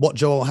have what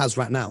Joel has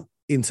right now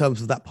in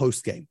terms of that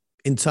post game,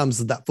 in terms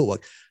of that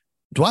footwork.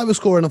 Dwight was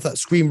scoring off that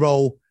screen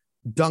roll,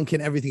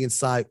 dunking everything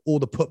inside, all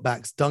the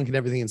putbacks, dunking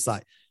everything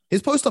inside.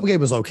 His post-up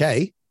game was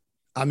okay.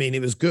 I mean,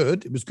 it was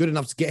good. It was good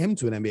enough to get him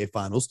to an NBA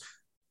Finals.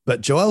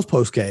 But Joel's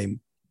post game,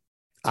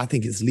 I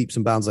think it's leaps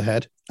and bounds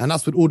ahead. And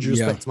that's with all due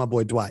respect to my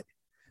boy Dwight.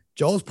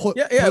 Joel's post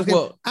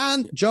game,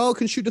 and Joel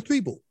can shoot the three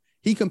ball.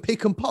 He can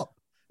pick and pop.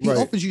 He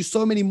offers you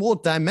so many more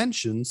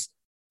dimensions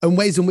and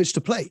ways in which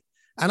to play.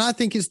 And I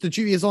think the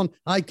duty is on.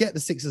 I get the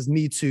Sixers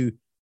need to,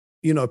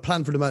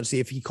 plan for the emergency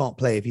if he can't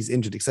play, if he's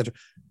injured, etc.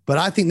 But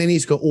I think they need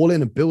to go all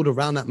in and build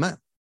around that man,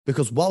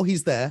 because while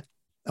he's there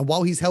and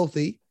while he's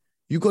healthy,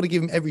 you've got to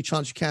give him every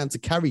chance you can to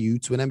carry you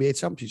to an NBA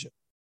championship.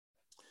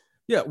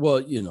 Yeah,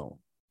 well,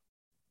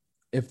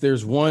 if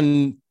there's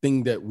one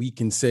thing that we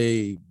can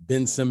say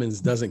Ben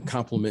Simmons doesn't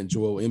compliment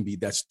Joel Embiid,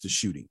 that's the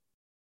shooting.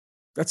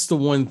 That's the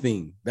one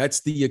thing.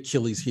 That's the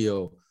Achilles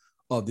heel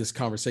of this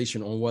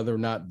conversation on whether or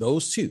not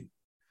those two,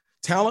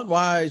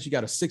 talent-wise, you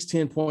got a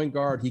 6'10" point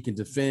guard. He can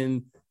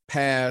defend,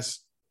 pass,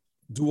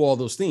 do all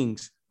those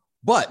things.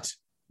 But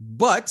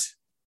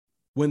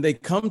when they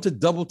come to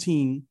double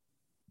team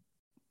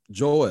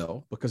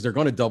Joel, because they're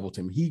going to double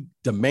team, he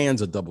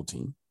demands a double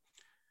team.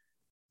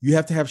 You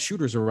have to have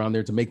shooters around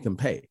there to make them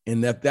pay.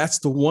 And that's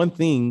the one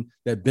thing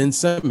that Ben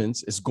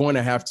Simmons is going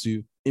to have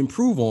to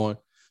improve on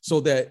so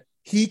that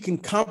he can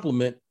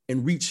complement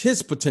and reach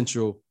his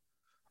potential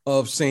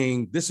of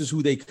saying this is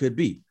who they could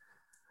be.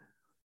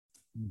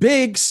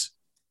 Bigs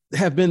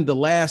have been the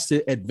last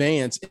to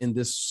advance in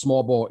this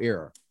small ball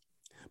era.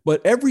 But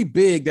every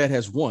big that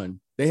has won,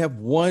 they have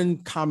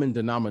one common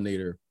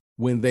denominator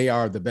when they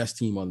are the best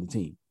team on the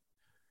team.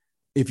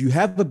 If you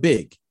have a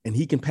big and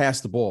he can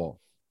pass the ball,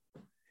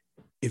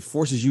 it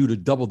forces you to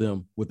double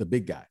them with a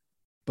big guy,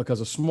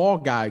 because a small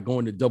guy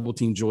going to double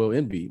team Joel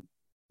Embiid,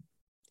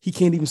 he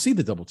can't even see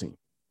the double team.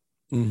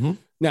 Mm-hmm.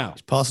 Now,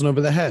 it's passing over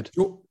the head.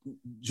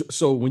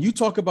 So when you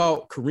talk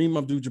about Kareem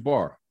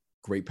Abdul-Jabbar,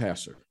 great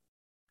passer.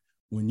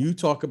 When you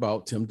talk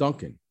about Tim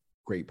Duncan,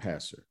 great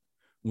passer.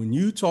 When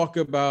you talk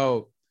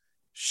about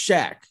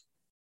Shaq,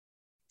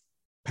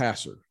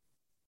 passer.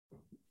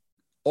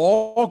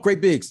 All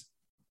great bigs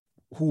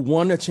who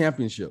won a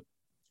championship,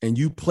 and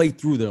you play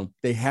through them,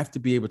 they have to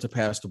be able to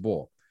pass the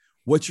ball.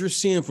 What you're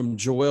seeing from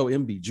Joel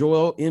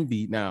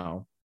Embiid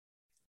now,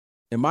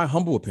 in my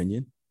humble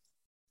opinion,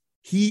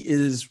 he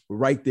is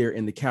right there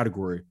in the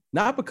category,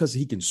 not because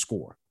he can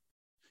score.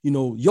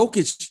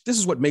 Jokic, this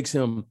is what makes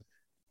him,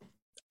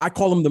 I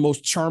call him the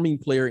most charming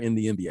player in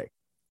the NBA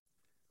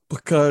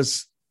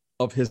because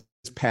of his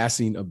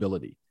passing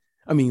ability.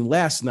 I mean,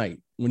 last night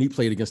when he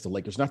played against the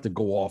Lakers, not to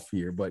go off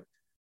here, but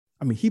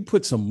I mean, he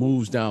put some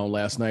moves down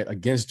last night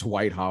against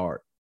Dwight Howard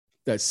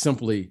that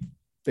simply,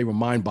 they were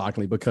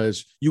mind-boggling,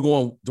 because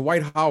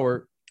Dwight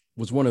Howard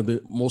was one of the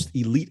most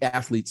elite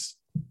athletes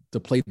to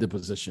play the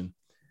position.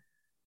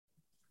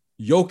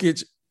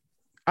 Jokic,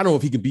 I don't know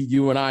if he could beat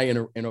you and I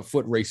in a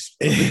foot race.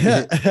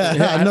 No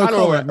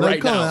comment. I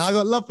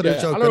got love for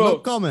that Joker. No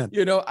comment.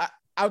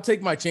 I'll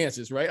take my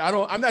chances, right?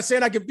 I'm not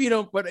saying I can beat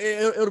him, but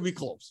it'll be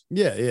close.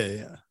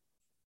 Yeah.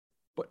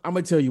 But I'm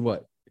gonna tell you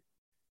what,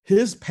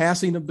 his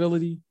passing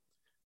ability,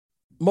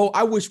 Mo,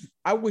 I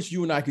wish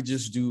you and I could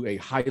just do a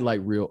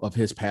highlight reel of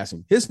his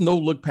passing. His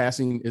no-look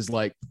passing is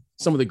like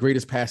some of the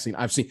greatest passing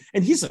I've seen.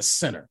 And he's a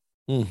center.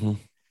 Mm-hmm.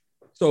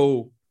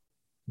 So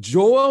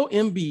Joel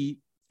Embiid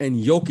and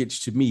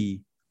Jokic, to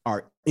me,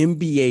 are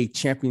NBA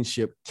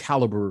championship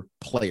caliber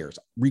players,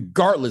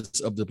 regardless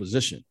of the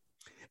position.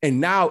 And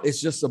now it's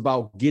just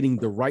about getting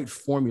the right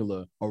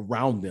formula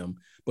around them,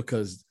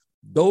 because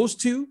those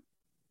two,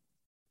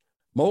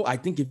 Mo, I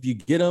think if you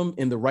get them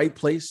in the right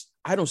place,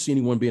 I don't see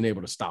anyone being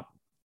able to stop them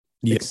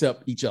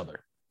except each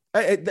other.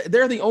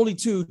 They're the only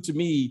two, to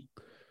me,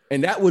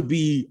 And that would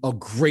be a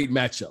great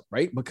matchup,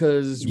 right?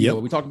 Because you know,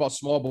 we talk about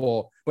small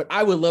ball, but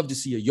I would love to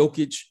see a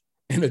Jokic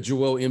and a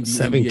Joel Embiid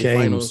 7 NBA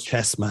games Finals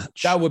chess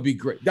match. That would be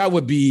great. That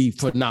would be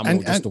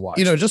phenomenal just to watch.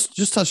 You know,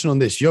 just touching on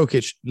this,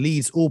 Jokic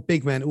leads all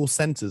big men, all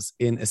centers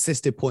in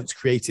assisted points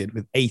created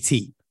with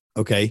 18.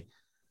 Okay.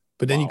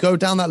 But then you go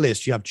down that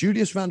list, you have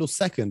Julius Randle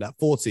second at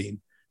 14.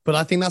 But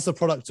I think that's a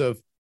product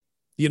of,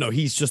 you know,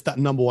 he's just that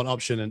number one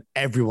option and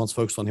everyone's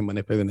focused on him when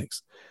they play the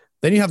Knicks.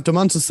 Then you have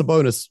Domantas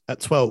Sabonis at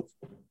 12,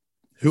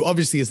 who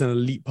obviously is an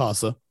elite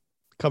passer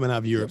coming out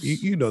of Europe.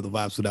 Yes. You know the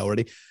vibes with that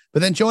already.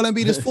 But then Joel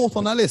Embiid is fourth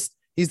on that list.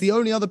 He's the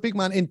only other big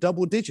man in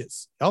double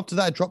digits. After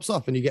that, it drops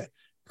off and you get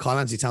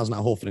Karl-Anthony Towns, Nat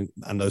Horford,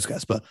 and those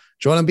guys. But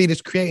Joel Embiid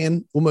is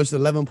creating almost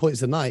 11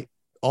 points a night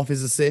off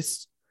his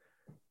assists.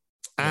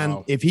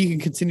 And if he can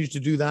continue to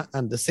do that,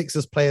 and the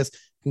Sixers players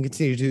can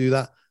continue to do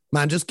that,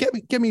 man, just get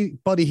me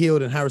Buddy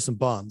Hield and Harrison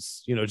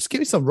Barnes. You know, just give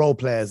me some role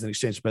players in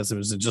exchange for Ben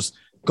Simmons and just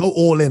go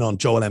all in on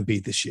Joel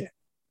Embiid this year.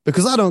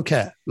 Because I don't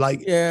care.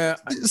 Like,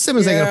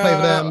 Simmons ain't going to play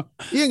for them.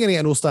 He ain't going to get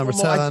an all-star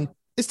return.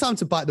 It's time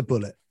to bite the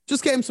bullet.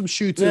 Just get him some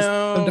shooters,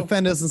 some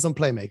defenders, and some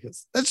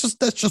playmakers. Let's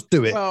just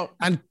do it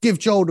and give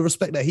Joel the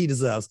respect that he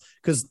deserves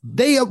because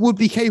they would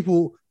be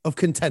capable of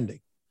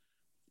contending.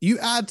 You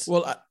add,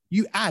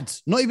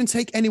 not even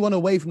take anyone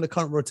away from the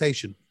current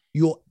rotation.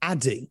 You're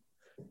adding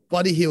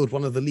Buddy Hield,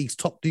 one of the league's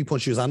top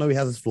 3-point shooters. I know he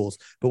has his flaws,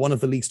 but one of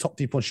the league's top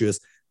 3-point shooters.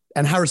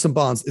 And Harrison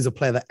Barnes is a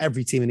player that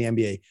every team in the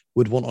NBA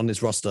would want on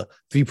this roster.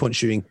 3-point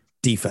shooting,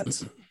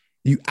 defense.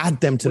 You add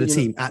them to the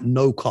team at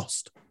no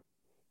cost.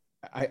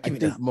 I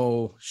think,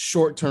 Mo,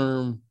 short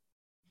term,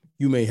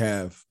 you may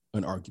have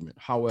an argument.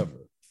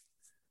 However,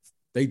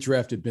 they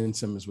drafted Ben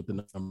Simmons with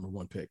the number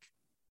 1 pick.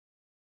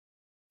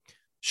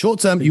 Short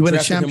term, you win a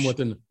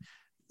championship.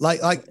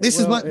 Like this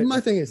is my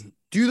thing is,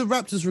 do the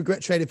Raptors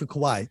regret trading for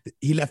Kawhi?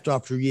 He left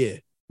after a year.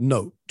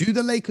 No. Do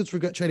the Lakers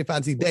regret trading for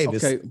Anthony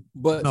Davis? Okay,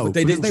 but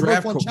they didn't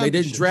draft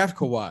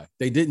Kawhi.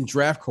 They didn't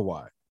draft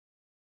Kawhi.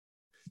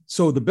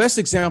 So the best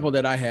example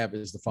that I have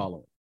is the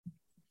following.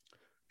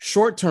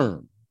 Short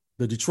term,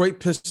 the Detroit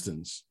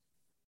Pistons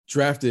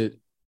drafted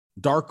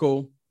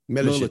Darko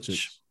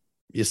Milicic.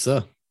 Yes,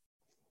 sir.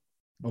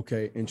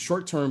 Okay. In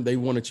short term, they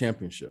won a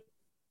championship.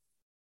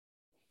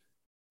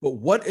 But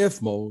what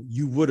if, Mo,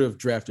 you would have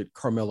drafted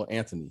Carmelo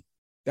Anthony?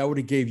 That would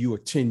have gave you a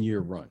 10-year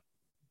run.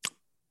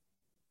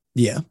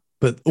 Yeah.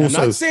 But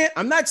also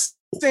I'm not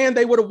saying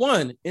they would have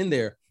won in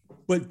there,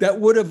 but that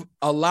would have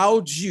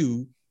allowed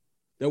you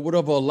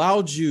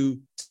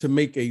to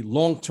make a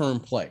long-term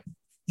play.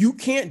 You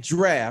can't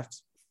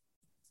draft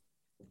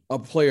a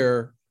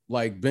player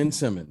like Ben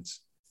Simmons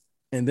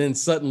and then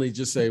suddenly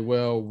just say,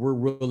 well, we're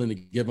willing to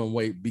give him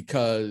away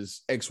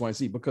because X, Y, and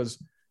Z.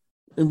 Because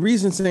the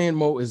reason saying,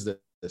 Mo, is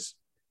this.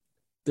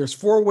 There's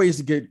 4 ways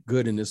to get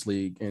good in this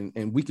league,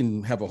 and we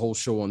can have a whole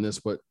show on this,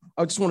 but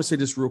I just want to say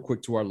this real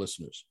quick to our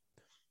listeners.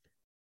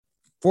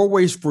 4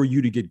 ways for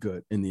you to get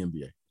good in the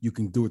NBA. You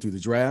can do it through the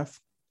draft.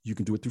 You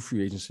can do it through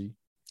free agency.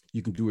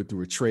 You can do it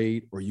through a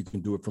trade, or you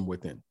can do it from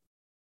within.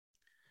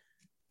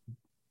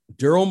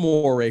 Daryl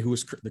Morey, who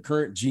is the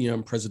current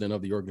GM president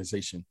of the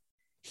organization,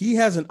 he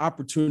has an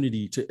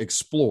opportunity to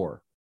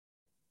explore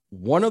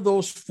one of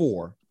those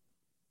 4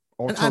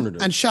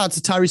 alternatives. And shout out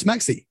to Tyrese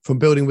Maxey from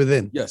Building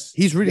Within. Yes.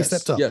 He's really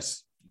stepped up.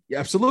 Yes. Yeah,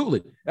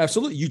 absolutely.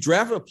 Absolutely. You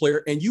draft a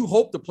player and you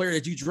hope the player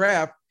that you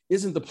draft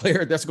isn't the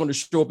player that's going to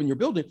show up in your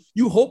building.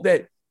 You hope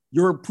that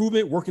your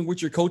improvement, working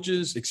with your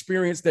coaches,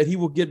 experience, that he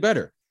will get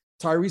better.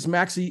 Tyrese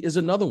Maxey is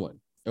another one.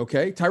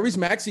 Okay. Tyrese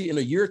Maxey in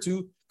a year or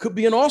 2 could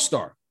be an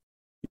all-star.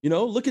 You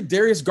know, look at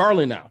Darius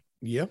Garland now.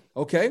 Yeah.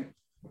 Okay.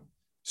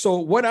 So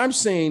what I'm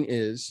saying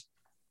is,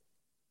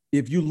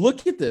 if you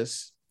look at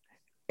this,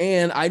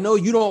 and I know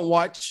you don't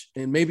watch,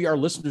 and maybe our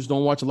listeners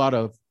don't watch a lot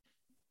of,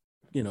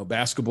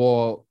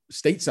 basketball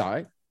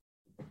stateside,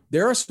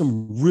 there are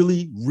some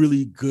really,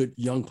 really good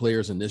young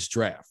players in this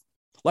draft.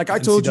 Like I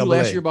told you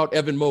last year about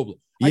Evan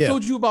Mobley. Yeah. I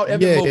told you about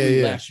Evan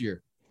Mobley last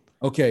year.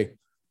 Okay.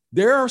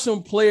 There are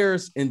some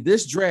players in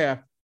this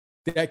draft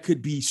that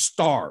could be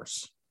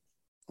stars.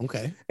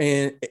 Okay.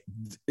 And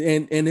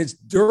it's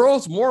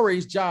Daryl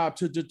Morey's job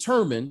to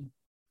determine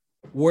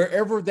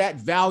wherever that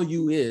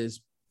value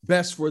is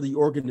best for the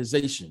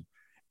organization.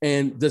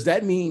 And does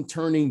that mean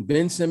turning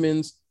Ben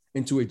Simmons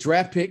into a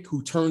draft pick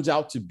who turns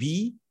out to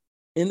be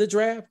in the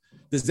draft?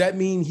 Does that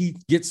mean he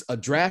gets a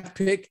draft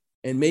pick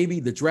and maybe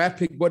the draft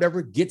pick,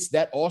 whatever, gets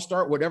that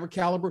all-star, whatever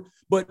caliber?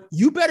 But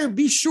you better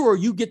be sure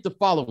you get the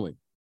following.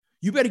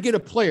 You better get a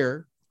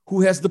player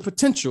who has the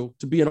potential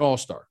to be an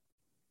all-star.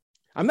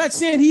 I'm not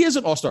saying he is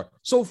an all-star.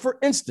 So, for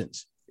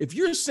instance, if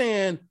you're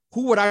saying,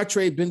 who would I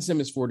trade Ben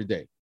Simmons for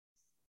today?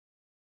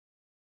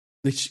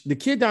 The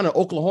kid down in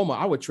Oklahoma,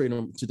 I would trade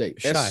him today.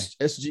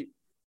 SG,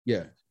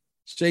 yeah.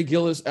 Shai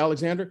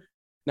Gilgeous-Alexander.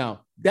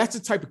 Now, that's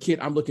the type of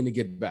kid I'm looking to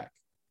get back.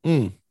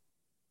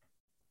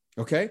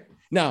 Okay?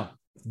 Now,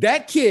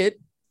 that kid,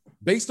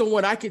 based on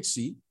what I could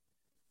see,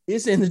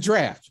 is in the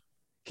draft.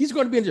 He's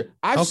going to be in the draft.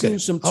 I've seen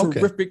some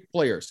terrific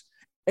players.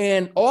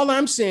 And all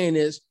I'm saying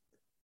is,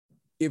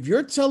 if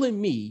you're telling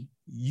me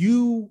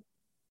you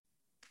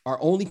are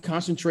only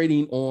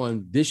concentrating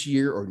on this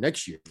year or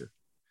next year,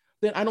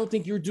 then I don't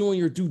think you're doing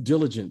your due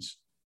diligence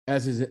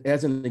as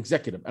an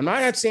executive. And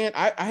I'm not saying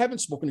I haven't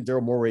spoken to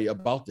Daryl Morey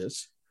about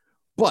this,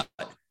 but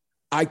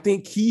I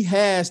think he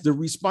has the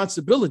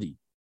responsibility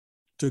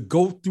to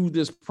go through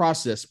this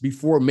process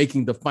before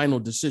making the final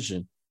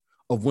decision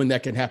of when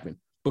that can happen.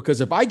 Because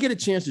if I get a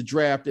chance to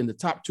draft in the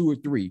top 2 or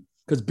 3,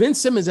 because Ben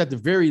Simmons at the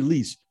very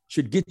least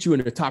should get you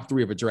in the top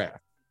 3 of a draft,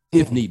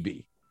 if need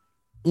be.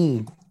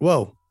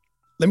 Well,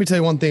 let me tell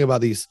you one thing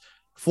about these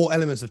 4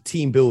 elements of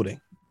team building.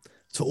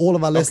 To all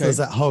of our listeners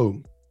at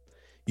home,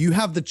 you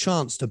have the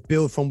chance to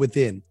build from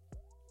within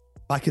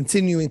by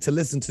continuing to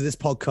listen to this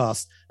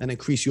podcast and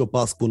increase your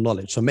basketball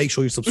knowledge. So make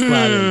sure you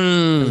subscribe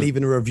and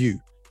leaving a review.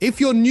 If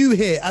you're new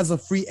here as a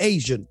free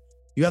agent,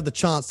 you have the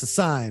chance to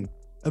sign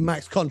a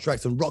max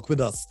contract and rock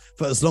with us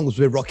for as long as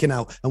we're rocking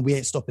out, and we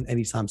ain't stopping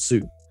anytime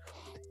soon.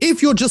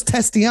 If you're just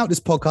testing out this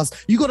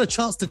podcast, you got a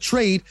chance to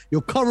trade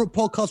your current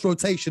podcast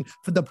rotation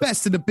for the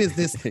best in the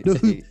business, the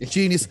Hoop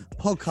Genius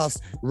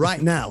podcast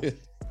right now.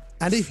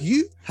 And if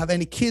you have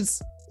any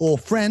kids or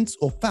friends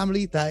or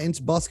family that are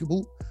into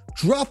basketball,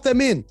 draft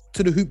them in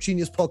to the Hoop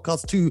Genius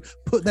podcast to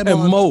put them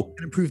on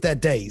and improve their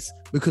days,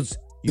 because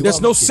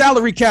there's no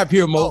salary cap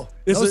here, Mo.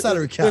 No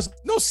salary cap. There's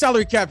no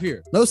salary cap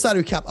here. No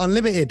salary cap.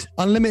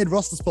 Unlimited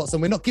roster spots.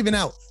 And we're not giving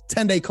out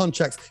 10-day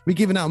contracts. We're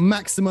giving out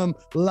maximum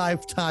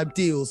lifetime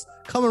deals.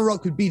 Come and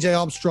rock with BJ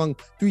Armstrong,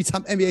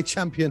 3-time NBA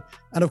champion.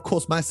 And of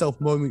course,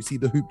 myself, Mo Mootsie,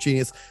 the Hoop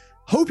Genius.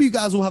 Hope you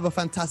guys will have a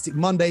fantastic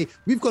Monday.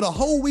 We've got a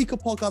whole week of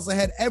podcasts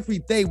ahead. Every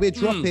day we're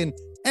dropping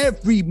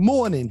every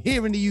morning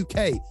here in the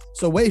UK.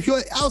 So if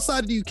you're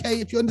outside of the UK,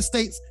 if you're in the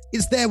States,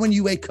 it's there when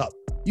you wake up.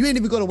 You ain't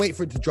even got to wait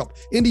for it to drop.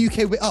 In the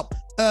UK, we're up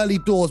early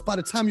doors. By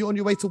the time you're on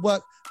your way to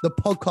work, the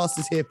podcast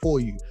is here for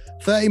you.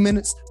 30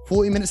 minutes,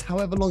 40 minutes,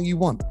 however long you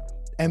want.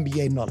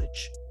 NBA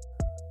knowledge.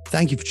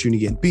 Thank you for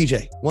tuning in.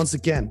 BJ, once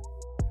again,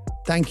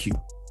 thank you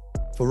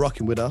for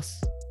rocking with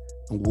us.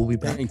 And we'll be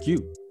back. Thank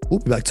you. We'll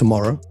be back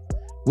tomorrow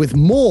with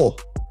more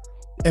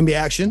NBA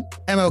action.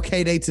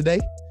 MLK Day today.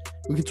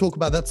 We can talk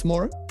about that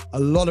tomorrow. A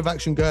lot of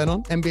action going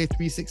on. NBA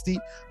 360.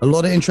 A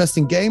lot of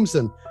interesting games.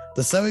 And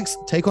the Celtics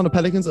take on the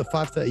Pelicans at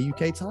 5:30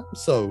 UK time.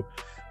 So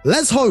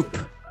let's hope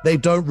they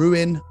don't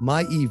ruin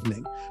my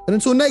evening. But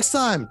until next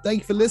time, thank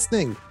you for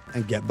listening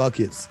and get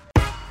buckets.